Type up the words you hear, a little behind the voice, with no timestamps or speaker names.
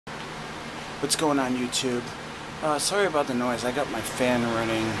What's going on, YouTube? Sorry about the noise. I got my fan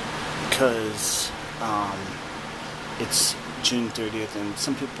running because it's June 30th and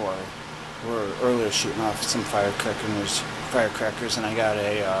some people were earlier shooting off some firecrackers, and I got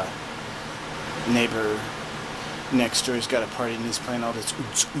a neighbor next door. He's got a party and he's playing all this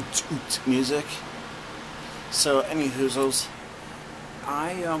oots oots oots music. So, any hoozles,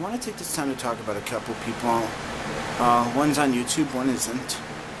 I want to take this time to talk about a couple people. One's on YouTube, one isn't.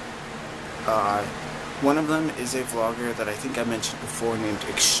 One of them is a vlogger that I think I mentioned before named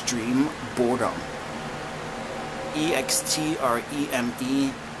Extremebordum. Extremebordum.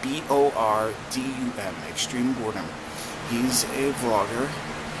 Extremebordum. He's a vlogger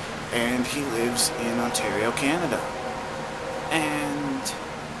and he lives in Ontario, Canada. And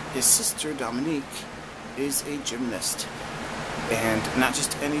his sister, Dominique, is a gymnast. And not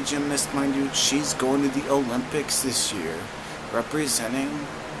just any gymnast, mind you, she's going to the Olympics this year, representing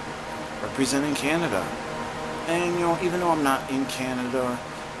Canada. And, you know, even though I'm not in Canada,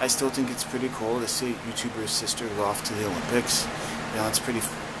 I still think it's pretty cool to see a YouTuber's sister go off to the Olympics. You know, it's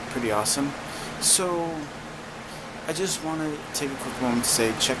pretty awesome. So, I just want to take a quick moment to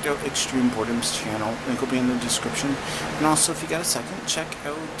say, check out Extremebordum's channel. Link will be in the description. And also, if you got a second, check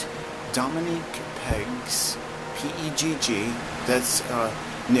out Dominique Pegg's P-E-G-G. That's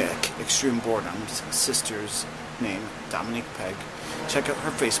Nick, Extremebordum's sister's name, Dominique Pegg. Check out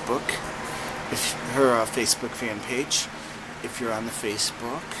her Facebook, her Facebook fan page, if you're on the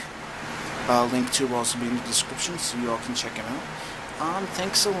Facebook. Link to will also be in the description, so you all can check it out.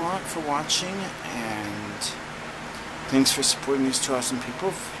 Thanks a lot for watching, and thanks for supporting these two awesome people.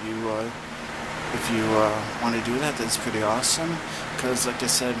 If you want to do that, that's pretty awesome. Because, like I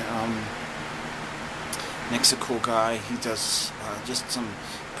said, Nick's a cool guy. He does just some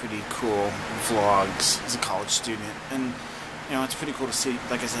pretty cool vlogs. He's a college student, and you know, it's pretty cool to see.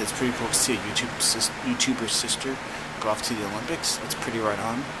 Like I said, it's pretty cool to see a YouTuber's sister go off to the Olympics. That's pretty right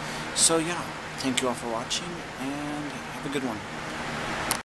on. So yeah, thank you all for watching, and have a good one.